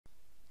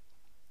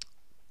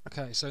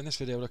Okay, so in this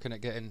video we're looking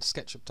at getting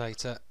SketchUp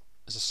data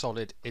as a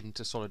solid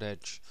into Solid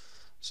Edge.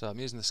 So I'm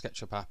using the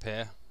SketchUp app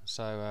here.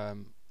 So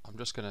I'm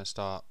just going to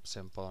start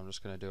simple. I'm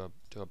just going to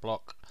do a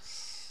block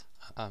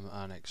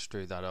and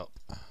extrude that up,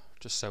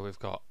 just so we've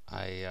got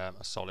a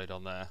solid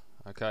on there.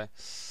 Okay,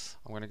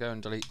 I'm going to go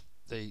and delete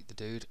the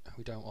dude.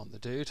 We don't want the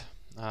dude,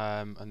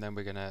 and then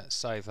we're going to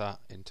save that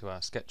into our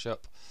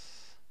SketchUp.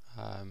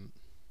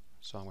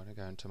 So I'm going to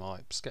go into my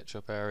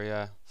SketchUp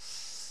area,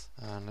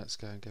 and let's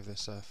go and give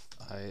this a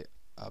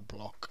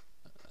block.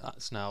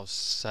 That's now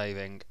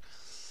saving.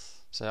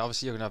 So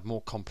obviously you're going to have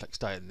more complex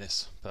data than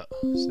this, but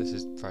so this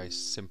is very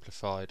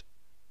simplified.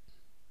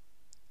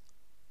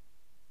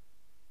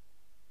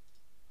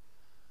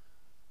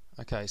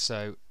 Okay,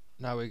 so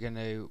now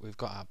we've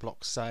got our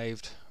block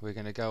saved. We're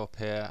going to go up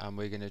here and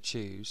we're going to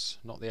choose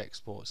not the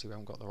export, so we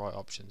haven't got the right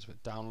options,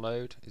 but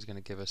download is going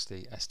to give us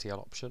the STL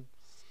option.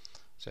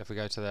 So if we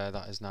go to there,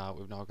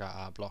 we've now got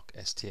our block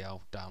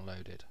STL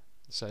downloaded.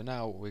 So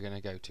now we're going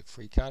to go to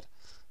FreeCAD,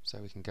 so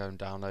we can go and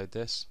download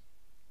this.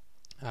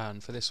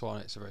 And for this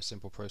one, it's a very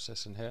simple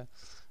process in here.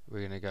 We're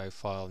going to go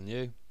File,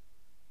 New,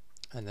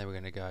 and then we're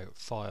going to go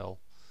File,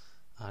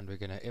 and we're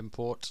going to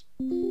import.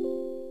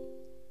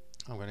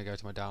 I'm going to go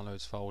to my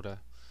Downloads folder,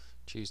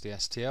 choose the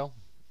STL,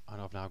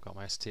 and I've now got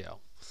my STL.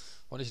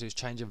 What I need to do is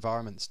change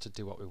environments to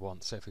do what we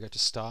want. So if we go to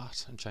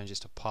Start and change this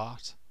to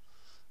Part,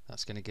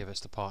 that's going to give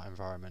us the part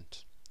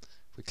environment.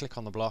 If we click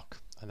on the block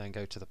and then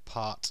go to the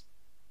Part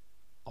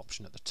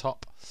option at the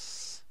top,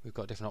 we've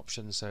got different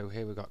options. So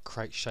here we've got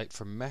Create Shape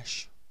from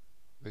Mesh.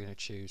 We're going to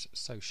choose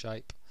So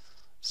Shape,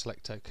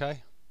 select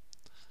OK,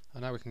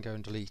 and now we can go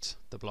and delete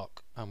the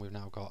block, and we've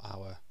now got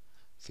our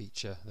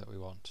feature that we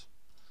want.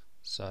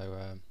 So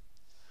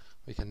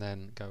we can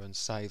then go and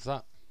save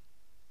that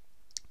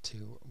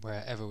to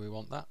wherever we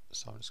want that.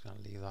 So I'm just going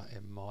to leave that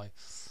in my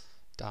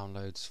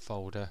Downloads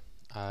folder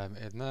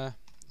in there.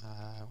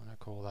 I'm going to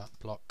call that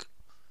block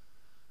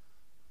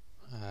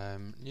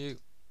new,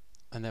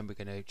 and then we're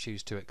going to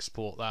choose to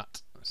export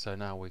that. So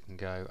now we can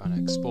go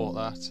and export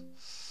that.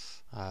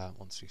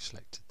 Once we've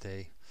selected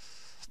the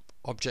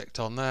object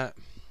on there,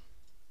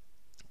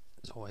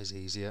 it's always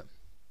easier,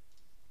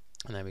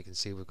 and then we can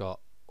see we've got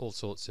all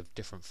sorts of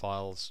different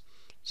files.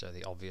 So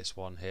the obvious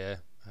one here,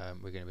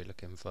 we're going to be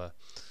looking for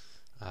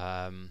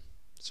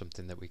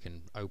something that we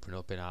can open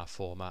up in our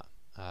format.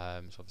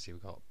 So obviously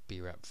we've got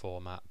BREP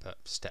format, but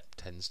step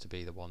tends to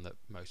be the one that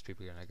most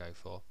people are going to go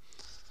for.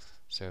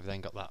 So we've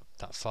then got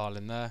that file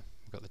in there.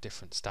 We've got the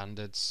different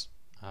standards.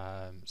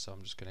 So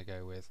I'm just going to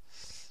go with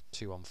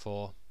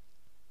 214.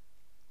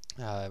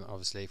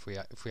 Obviously if we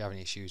have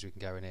any issues, we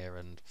can go in here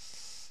and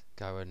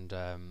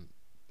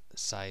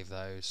save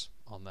those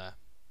on there.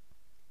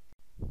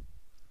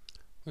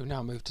 We've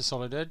now moved to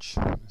Solid Edge,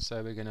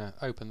 so we're going to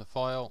open the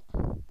file.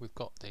 We've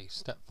got the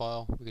step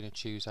file. We're going to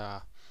choose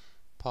our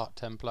part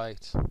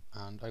template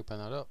and open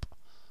that up,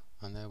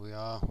 and there we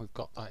are. We've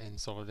got that in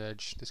Solid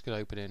Edge. This could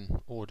open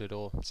in ordered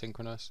or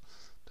synchronous,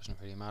 doesn't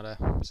really matter.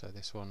 So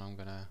this one, I'm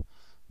going to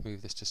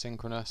move this to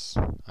synchronous.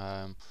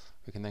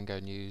 We can then go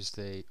and use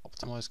the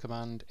optimize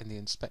command in the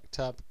inspect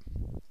tab,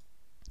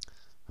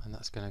 and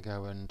that's going to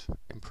go and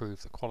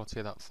improve the quality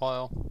of that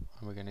file,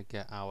 and we're going to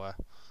get our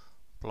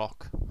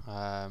block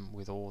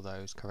with all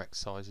those correct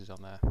sizes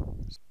on there.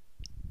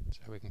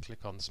 So we can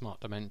click on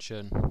Smart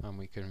Dimension and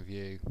we can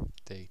view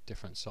the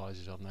different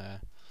sizes on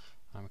there,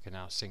 and we can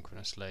now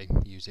synchronously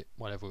use it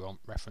whatever we want,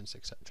 reference,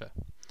 etc.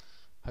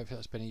 Hopefully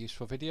that's been a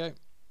useful video.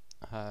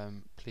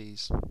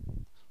 Please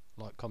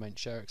like, comment,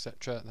 share,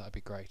 etc. That would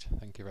be great.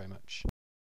 Thank you very much.